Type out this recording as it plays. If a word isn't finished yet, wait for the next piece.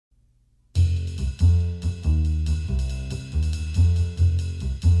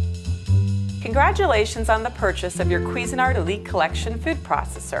Congratulations on the purchase of your Cuisinart Elite Collection food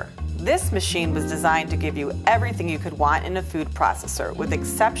processor. This machine was designed to give you everything you could want in a food processor with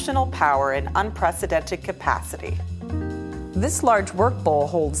exceptional power and unprecedented capacity. This large work bowl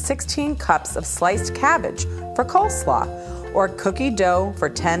holds 16 cups of sliced cabbage for coleslaw or cookie dough for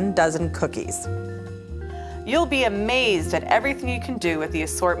 10 dozen cookies. You'll be amazed at everything you can do with the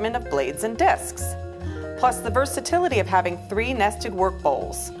assortment of blades and discs. Plus the versatility of having 3 nested work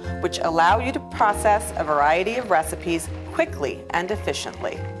bowls, which allow you to process a variety of recipes quickly and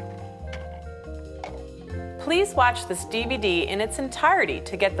efficiently. Please watch this DVD in its entirety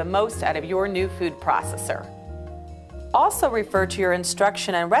to get the most out of your new food processor. Also refer to your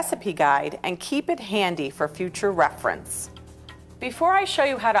instruction and recipe guide and keep it handy for future reference. Before I show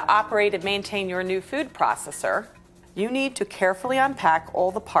you how to operate and maintain your new food processor, you need to carefully unpack all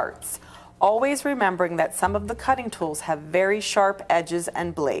the parts, always remembering that some of the cutting tools have very sharp edges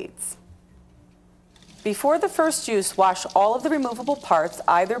and blades. Before the first use, wash all of the removable parts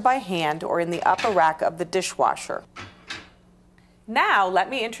either by hand or in the upper rack of the dishwasher. Now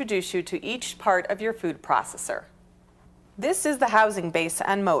let me introduce you to each part of your food processor. This is the housing base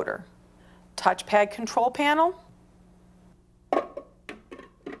and motor, touchpad control panel,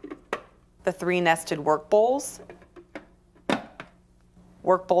 the 3 nested work bowls,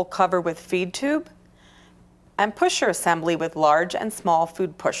 work bowl cover with feed tube, and pusher assembly with large and small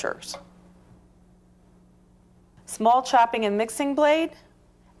food pushers. Small chopping and mixing blade,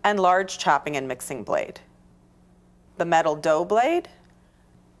 and large chopping and mixing blade. The metal dough blade,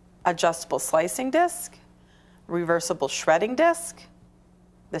 adjustable slicing disc, reversible shredding disc,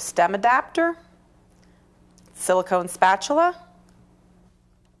 the stem adapter, silicone spatula,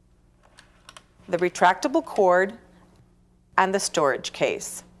 the retractable cord, and the storage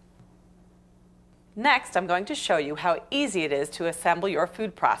case. Next, I'm going to show you how easy it is to assemble your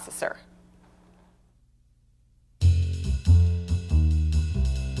food processor.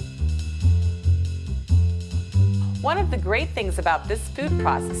 One of the great things about this food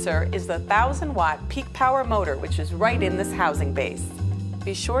processor is the 1,000-watt peak power motor, which is right in this housing base.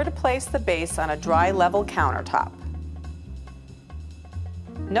 Be sure to place the base on a dry level countertop.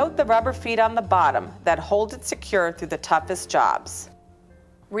 Note the rubber feet on the bottom that hold it secure through the toughest jobs.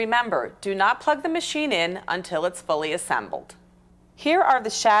 Remember, do not plug the machine in until it's fully assembled. Here are the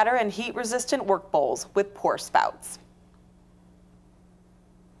shatter and heat-resistant work bowls with pour spouts.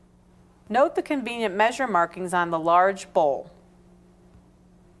 Note the convenient measure markings on the large bowl.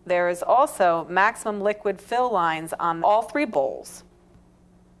 There is also maximum liquid fill lines on all 3 bowls.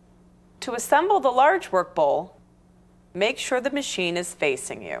 To assemble the large work bowl, make sure the machine is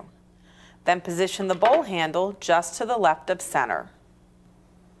facing you. Then position the bowl handle just to the left of center.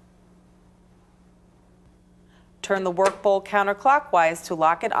 Turn the work bowl counterclockwise to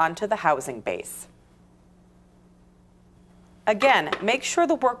lock it onto the housing base. Again, make sure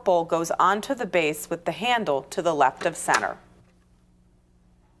the work bowl goes onto the base with the handle to the left of center.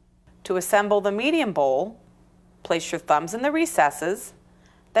 To assemble the medium bowl, place your thumbs in the recesses,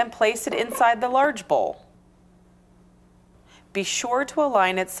 then place it inside the large bowl. Be sure to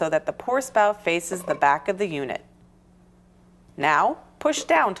align it so that the pour spout faces the back of the unit. Now, push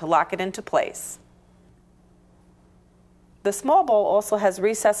down to lock it into place. The small bowl also has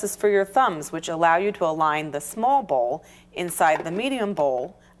recesses for your thumbs, which allow you to align the small bowl inside the medium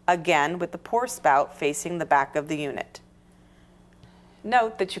bowl, again with the pour spout facing the back of the unit.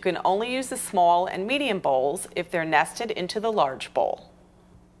 Note that you can only use the small and medium bowls if they're nested into the large bowl.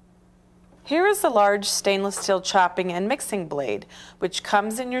 Here is the large stainless steel chopping and mixing blade, which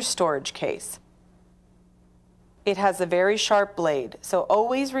comes in your storage case. It has a very sharp blade, so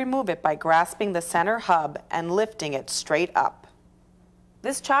always remove it by grasping the center hub and lifting it straight up.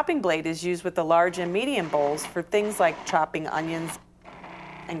 This chopping blade is used with the large and medium bowls for things like chopping onions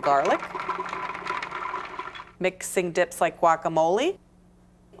and garlic, mixing dips like guacamole,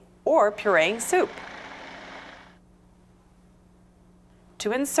 or pureeing soup.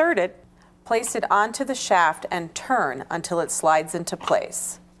 To insert it, place it onto the shaft and turn until it slides into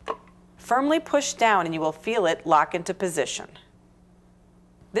place. Firmly push down and you will feel it lock into position.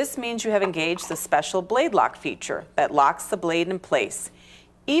 This means you have engaged the special blade lock feature that locks the blade in place,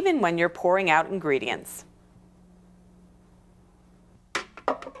 even when you're pouring out ingredients.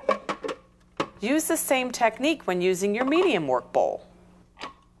 Use the same technique when using your medium work bowl.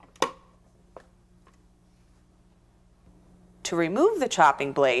 To remove the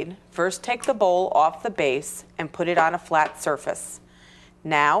chopping blade, first take the bowl off the base and put it on a flat surface.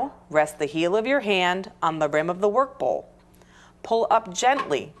 Now, rest the heel of your hand on the rim of the work bowl. Pull up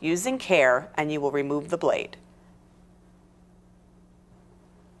gently using care and you will remove the blade.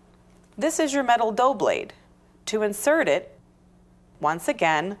 This is your metal dough blade. To insert it, once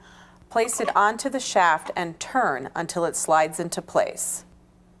again, place it onto the shaft and turn until it slides into place.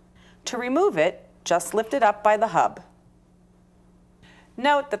 To remove it, just lift it up by the hub.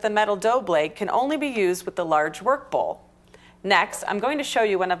 Note that the metal dough blade can only be used with the large work bowl. Next, I'm going to show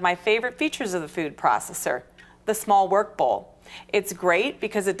you one of my favorite features of the food processor, the small work bowl. It's great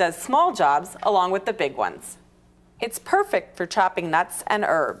because it does small jobs along with the big ones. It's perfect for chopping nuts and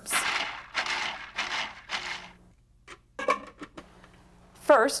herbs.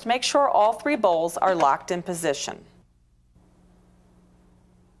 First, make sure all 3 bowls are locked in position.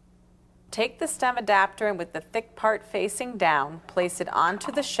 Take the stem adapter and with the thick part facing down, place it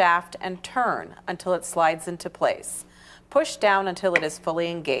onto the shaft and turn until it slides into place. Push down until it is fully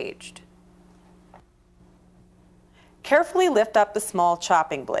engaged. Carefully lift up the small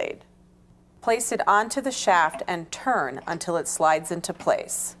chopping blade. Place it onto the shaft and turn until it slides into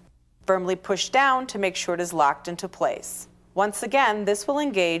place. Firmly push down to make sure it is locked into place. Once again, this will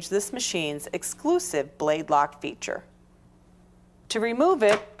engage this machine's exclusive blade lock feature. To remove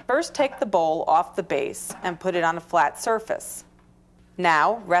it, first take the bowl off the base and put it on a flat surface.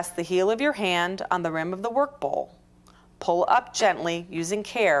 Now, rest the heel of your hand on the rim of the work bowl. Pull up gently using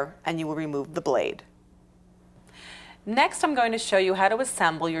care and you will remove the blade. Next, I'm going to show you how to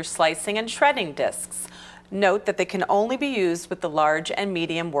assemble your slicing and shredding discs. Note that they can only be used with the large and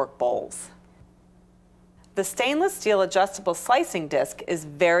medium work bowls. The stainless steel adjustable slicing disc is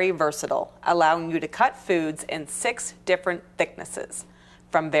very versatile, allowing you to cut foods in 6 different thicknesses,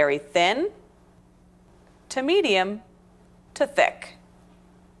 from very thin to medium to thick.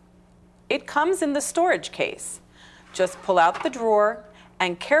 It comes in the storage case. Just pull out the drawer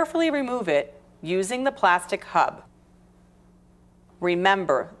and carefully remove it using the plastic hub.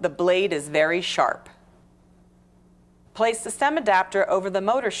 Remember, the blade is very sharp. Place the stem adapter over the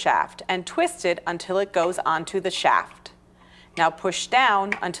motor shaft and twist it until it goes onto the shaft. Now push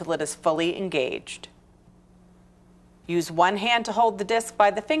down until it is fully engaged. Use one hand to hold the disc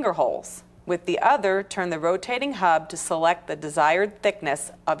by the finger holes. With the other, turn the rotating hub to select the desired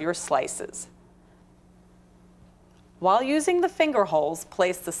thickness of your slices. While using the finger holes,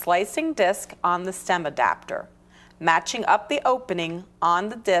 place the slicing disc on the stem adapter, matching up the opening on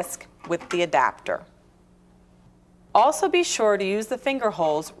the disc with the adapter. Also be sure to use the finger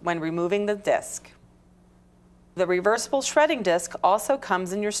holes when removing the disc. The reversible shredding disc also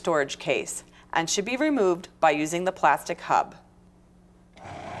comes in your storage case and should be removed by using the plastic hub.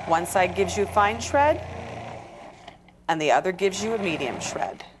 One side gives you fine shred and the other gives you a medium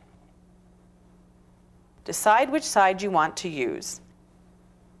shred. Decide which side you want to use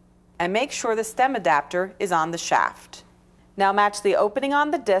and make sure the stem adapter is on the shaft. Now match the opening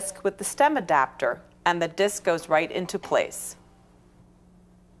on the disc with the stem adapter and the disc goes right into place.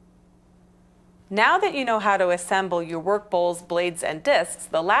 Now that you know how to assemble your work bowls, blades, and discs,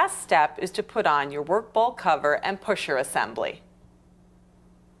 the last step is to put on your work bowl cover and pusher assembly.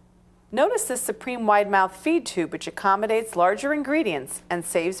 Notice this Supreme wide mouth feed tube which accommodates larger ingredients and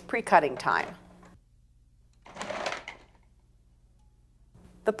saves pre-cutting time.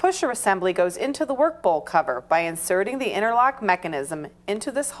 The pusher assembly goes into the work bowl cover by inserting the interlock mechanism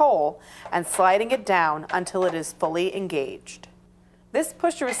into this hole and sliding it down until it is fully engaged. This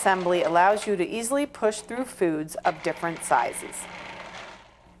pusher assembly allows you to easily push through foods of different sizes.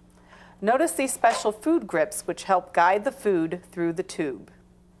 Notice these special food grips which help guide the food through the tube.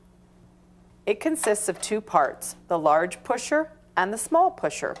 It consists of 2 parts, the large pusher and the small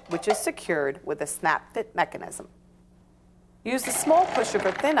pusher, which is secured with a snap fit mechanism. Use the small pusher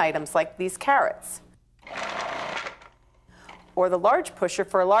for thin items like these carrots, or the large pusher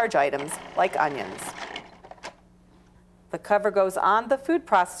for large items like onions. The cover goes on the food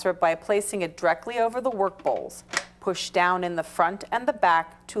processor by placing it directly over the work bowls. Push down in the front and the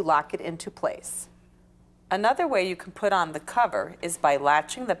back to lock it into place. Another way you can put on the cover is by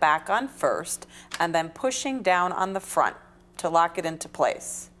latching the back on first and then pushing down on the front to lock it into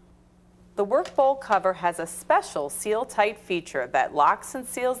place. The work bowl cover has a special seal-tight feature that locks and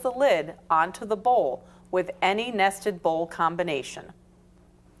seals the lid onto the bowl with any nested bowl combination.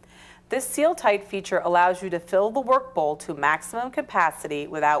 This seal-tight feature allows you to fill the work bowl to maximum capacity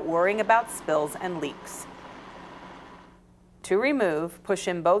without worrying about spills and leaks. To remove, push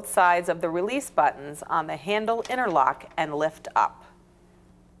in both sides of the release buttons on the handle interlock and lift up.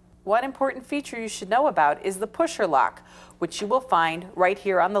 One important feature you should know about is the pusher lock, which you will find right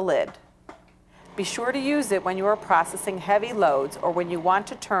here on the lid. Be sure to use it when you are processing heavy loads or when you want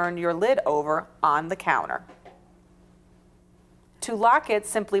to turn your lid over on the counter. To lock it,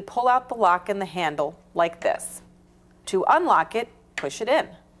 simply pull out the lock in the handle like this. To unlock it, push it in.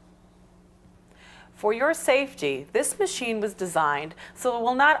 For your safety, this machine was designed so it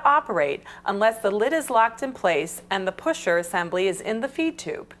will not operate unless the lid is locked in place and the pusher assembly is in the feed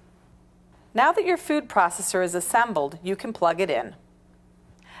tube. Now that your food processor is assembled, you can plug it in.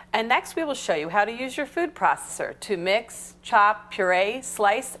 And next we will show you how to use your food processor to mix, chop, puree,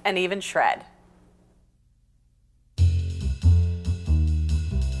 slice, and even shred.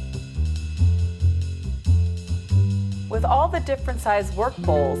 With all the different size work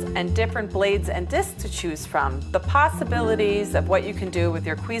bowls and different blades and discs to choose from, the possibilities of what you can do with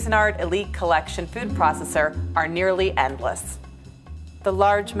your Cuisinart Elite Collection food processor are nearly endless. The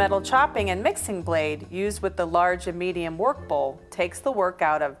large metal chopping and mixing blade used with the large and medium work bowl takes the work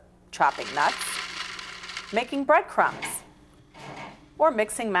out of chopping nuts, making breadcrumbs, or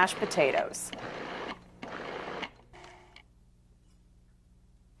mixing mashed potatoes.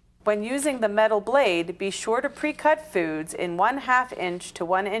 When using the metal blade, be sure to pre-cut foods in 1/2 inch to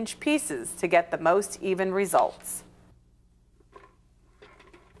 1 inch pieces to get the most even results.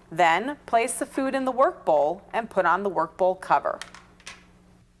 Then, place the food in the work bowl and put on the work bowl cover.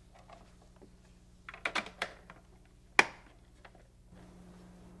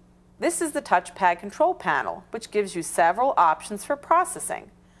 This is the touchpad control panel, which gives you several options for processing.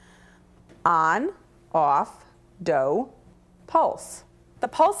 On, off, dough, pulse. The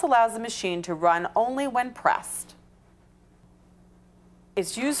pulse allows the machine to run only when pressed.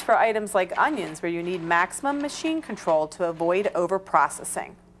 It's used for items like onions where you need maximum machine control to avoid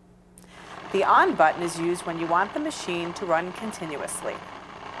overprocessing. The on button is used when you want the machine to run continuously.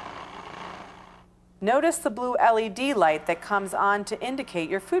 Notice the blue LED light that comes on to indicate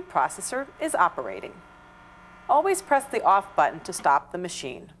your food processor is operating. Always press the off button to stop the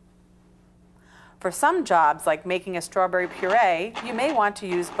machine. For some jobs, like making a strawberry puree, you may want to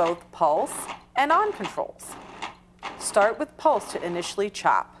use both pulse and on controls. Start with pulse to initially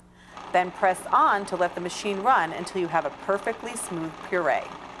chop, then press on to let the machine run until you have a perfectly smooth puree.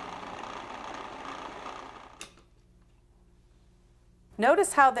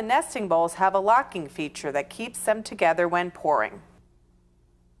 Notice how the nesting bowls have a locking feature that keeps them together when pouring.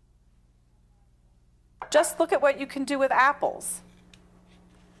 Just look at what you can do with apples.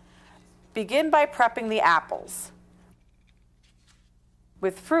 Begin by prepping the apples.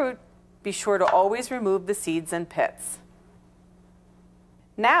 With fruit, be sure to always remove the seeds and pits.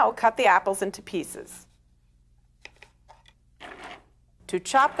 Now cut the apples into pieces. To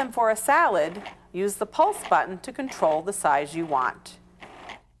chop them for a salad, use the pulse button to control the size you want.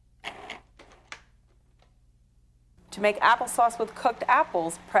 To make applesauce with cooked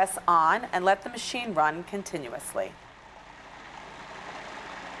apples, press on and let the machine run continuously.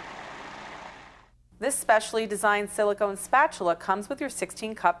 This specially designed silicone spatula comes with your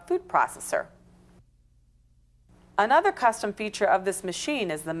 16-cup food processor. Another custom feature of this machine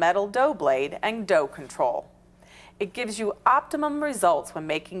is the metal dough blade and dough control. It gives you optimum results when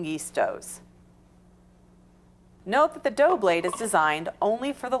making yeast doughs. Note that the dough blade is designed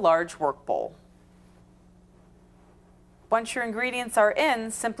only for the large work bowl. Once your ingredients are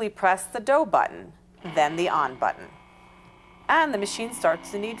in, simply press the dough button, then the on button, and the machine starts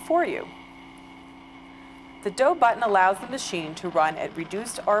to knead for you. The dough button allows the machine to run at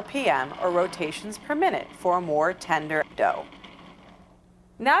reduced RPM or rotations per minute for a more tender dough.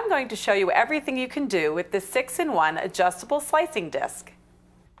 Now I'm going to show you everything you can do with this 6-in-1 adjustable slicing disc.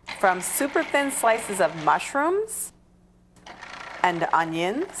 From super thin slices of mushrooms and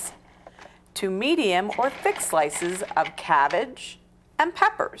onions to medium or thick slices of cabbage and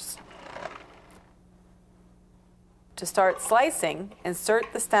peppers. To start slicing,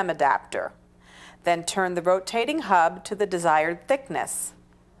 insert the stem adapter. Then turn the rotating hub to the desired thickness.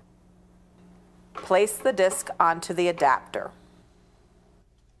 Place the disc onto the adapter.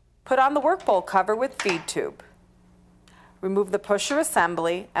 Put on the work bowl cover with feed tube. Remove the pusher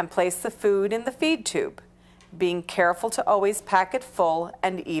assembly and place the food in the feed tube, being careful to always pack it full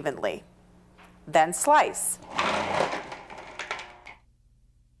and evenly. Then slice.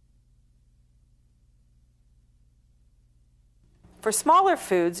 For smaller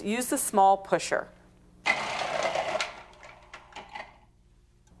foods, use the small pusher.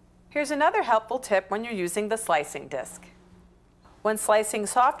 Here's another helpful tip when you're using the slicing disc. When slicing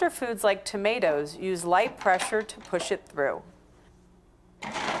softer foods like tomatoes, use light pressure to push it through.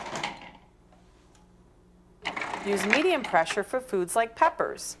 Use medium pressure for foods like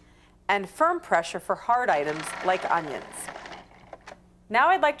peppers, and firm pressure for hard items like onions. Now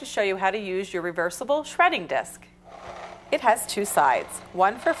I'd like to show you how to use your reversible shredding disc. It has two sides,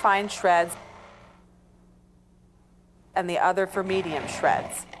 one for fine shreds and the other for medium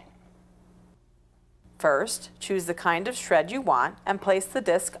shreds. First, choose the kind of shred you want and place the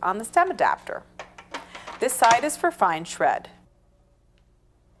disc on the stem adapter. This side is for fine shred.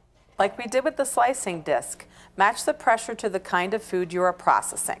 Like we did with the slicing disc, match the pressure to the kind of food you are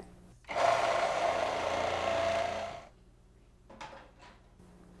processing.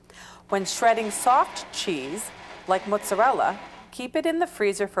 When shredding soft cheese, like mozzarella, keep it in the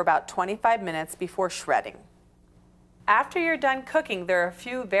freezer for about 25 minutes before shredding. After you're done cooking, there are a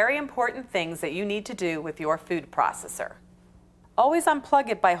few very important things that you need to do with your food processor. Always unplug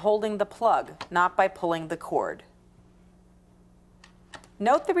it by holding the plug, not by pulling the cord.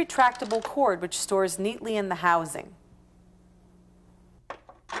 Note the retractable cord which stores neatly in the housing.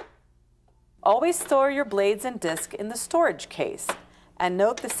 Always store your blades and disc in the storage case, and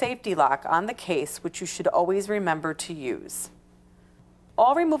note the safety lock on the case which you should always remember to use.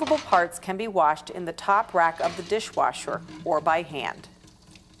 All removable parts can be washed in the top rack of the dishwasher or by hand.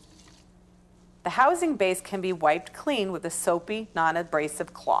 The housing base can be wiped clean with a soapy,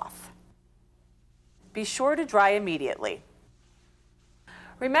 non-abrasive cloth. Be sure to dry immediately.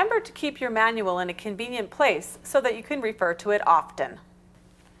 Remember to keep your manual in a convenient place so that you can refer to it often.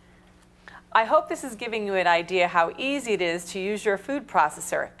 I hope this is giving you an idea how easy it is to use your food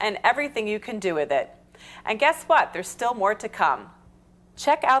processor and everything you can do with it. And guess what? There's still more to come.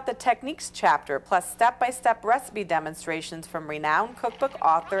 Check out the Techniques chapter plus step-by-step recipe demonstrations from renowned cookbook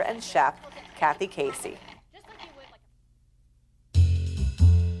author and chef Kathy Casey.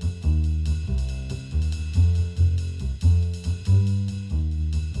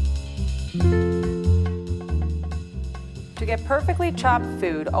 To get perfectly chopped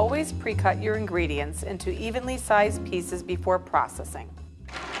food, always pre-cut your ingredients into evenly sized pieces before processing.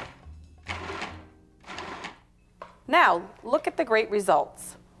 Now, look at the great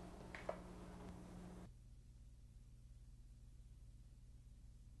results.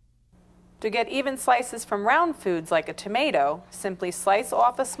 To get even slices from round foods like a tomato, simply slice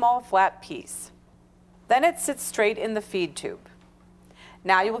off a small flat piece. Then it sits straight in the feed tube.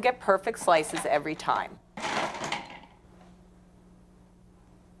 Now you will get perfect slices every time.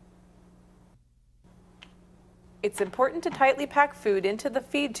 It's important to tightly pack food into the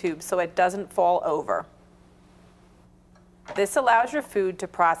feed tube so it doesn't fall over. This allows your food to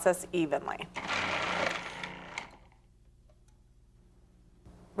process evenly.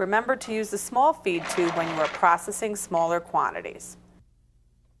 Remember to use the small feed tube when you are processing smaller quantities.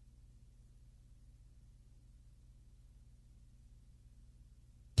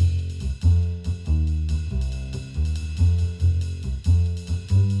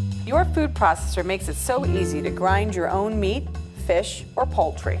 Your food processor makes it so easy to grind your own meat, fish, or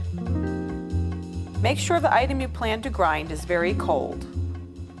poultry. Make sure the item you plan to grind is very cold.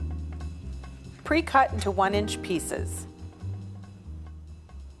 Pre-cut into 1-inch pieces.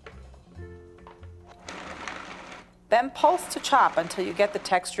 Then pulse to chop until you get the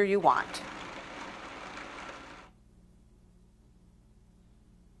texture you want.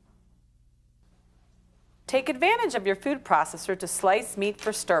 Take advantage of your food processor to slice meat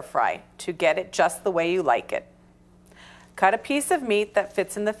for stir fry to get it just the way you like it. Cut a piece of meat that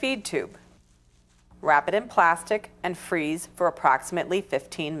fits in the feed tube. Wrap it in plastic and freeze for approximately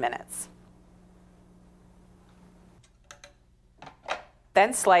 15 minutes.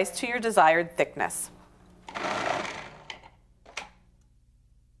 Then slice to your desired thickness.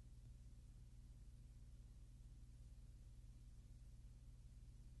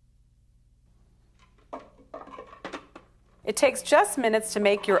 It takes just minutes to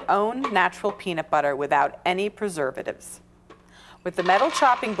make your own natural peanut butter without any preservatives. With the metal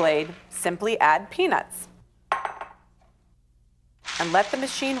chopping blade, simply add peanuts and let the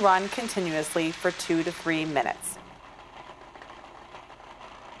machine run continuously for 2 to 3 minutes.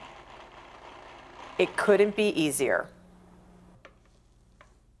 It couldn't be easier.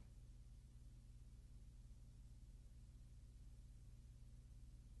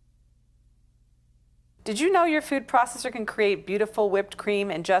 Did you know your food processor can create beautiful whipped cream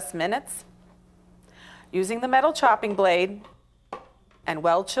in just minutes? Using the metal chopping blade and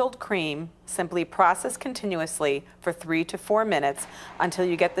well-chilled cream, simply process continuously for 3 to 4 minutes until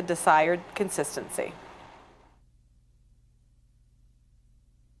you get the desired consistency.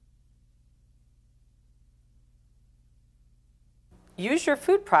 Use your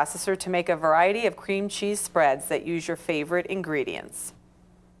food processor to make a variety of cream cheese spreads that use your favorite ingredients.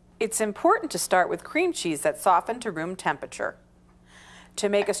 It's important to start with cream cheese that's softened to room temperature. To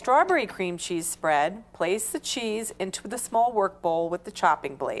make a strawberry cream cheese spread, place the cheese into the small work bowl with the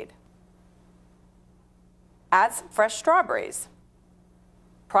chopping blade. Add some fresh strawberries.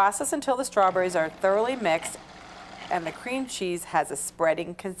 Process until the strawberries are thoroughly mixed and the cream cheese has a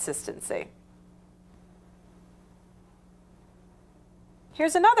spreading consistency.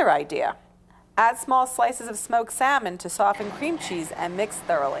 Here's another idea. Add small slices of smoked salmon to soften cream cheese and mix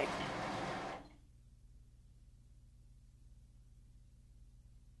thoroughly.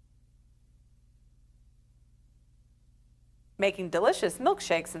 Making delicious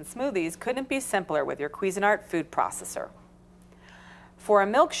milkshakes and smoothies couldn't be simpler with your Cuisinart food processor. For a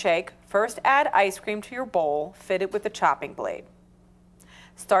milkshake, first add ice cream to your bowl fitted with a chopping blade.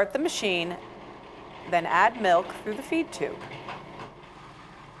 Start the machine, then add milk through the feed tube.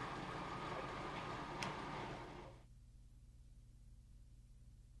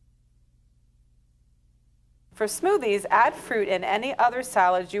 For smoothies, add fruit and any other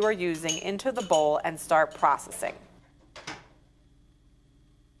salads you are using into the bowl and start processing.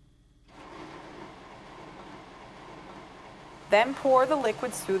 Then pour the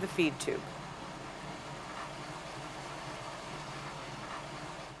liquids through the feed tube.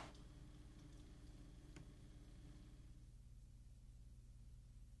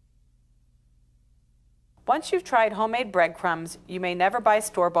 Once you've tried homemade breadcrumbs, you may never buy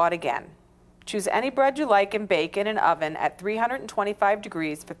store-bought again. Choose any bread you like and bake in an oven at 325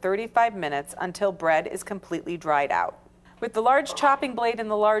 degrees for 35 minutes until bread is completely dried out. With the large chopping blade in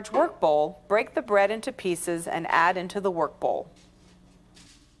the large work bowl, break the bread into pieces and add into the work bowl.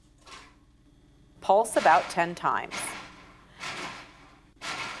 Pulse about 10 times.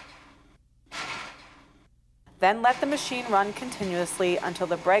 Then let the machine run continuously until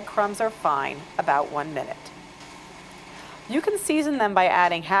the breadcrumbs are fine, about 1 minute. You can season them by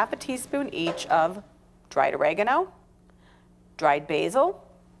adding half a teaspoon each of dried oregano, dried basil,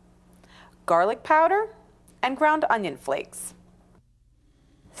 garlic powder, and ground onion flakes.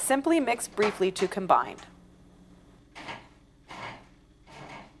 Simply mix briefly to combine.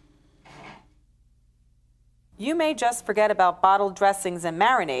 You may just forget about bottled dressings and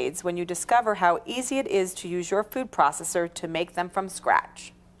marinades when you discover how easy it is to use your food processor to make them from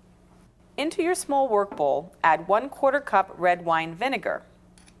scratch. Into your small work bowl, add 1/4 cup red wine vinegar,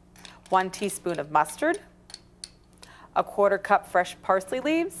 1 teaspoon of mustard, 1/4 cup fresh parsley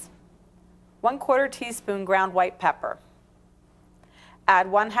leaves, 1/4 teaspoon ground white pepper.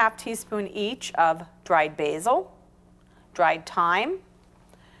 Add 1/2 teaspoon each of dried basil, dried thyme,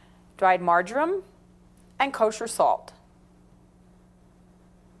 dried marjoram, and kosher salt.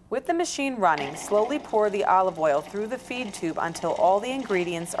 With the machine running, slowly pour the olive oil through the feed tube until all the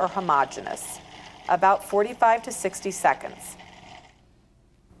ingredients are homogeneous, about 45 to 60 seconds.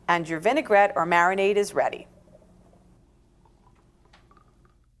 And your vinaigrette or marinade is ready.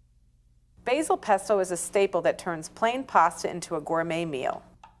 Basil pesto is a staple that turns plain pasta into a gourmet meal.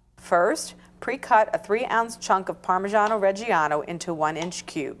 First, pre-cut a 3-ounce chunk of Parmigiano Reggiano into 1-inch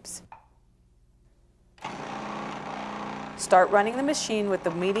cubes. Start running the machine with the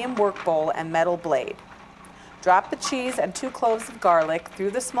medium work bowl and metal blade. Drop the cheese and 2 cloves of garlic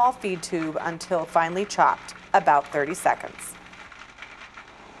through the small feed tube until finely chopped, about 30 seconds.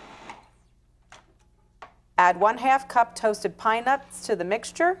 Add 1/2 cup toasted pine nuts to the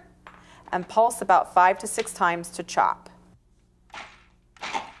mixture and pulse about 5 to 6 times to chop.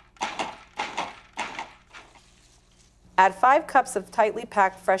 Add 5 cups of tightly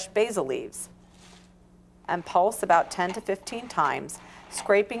packed fresh basil leaves and pulse about 10 to 15 times,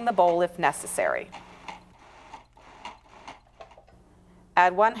 scraping the bowl if necessary.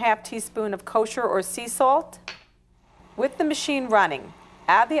 Add 1/2 teaspoon of kosher or sea salt. With the machine running,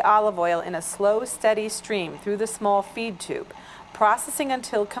 add the olive oil in a slow, steady stream through the small feed tube, processing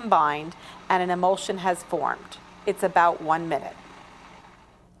until combined and an emulsion has formed. It's about 1 minute.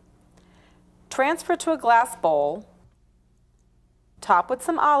 Transfer to a glass bowl, top with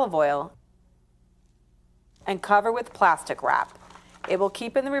some olive oil, and cover with plastic wrap. It will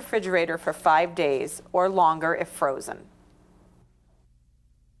keep in the refrigerator for 5 days or longer if frozen.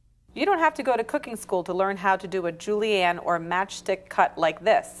 You don't have to go to cooking school to learn how to do a julienne or matchstick cut like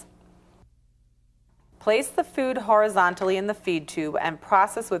this. Place the food horizontally in the feed tube and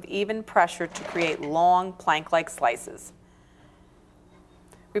process with even pressure to create long plank-like slices.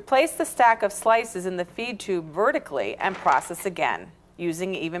 Replace the stack of slices in the feed tube vertically and process again,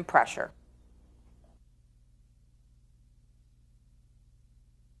 using even pressure.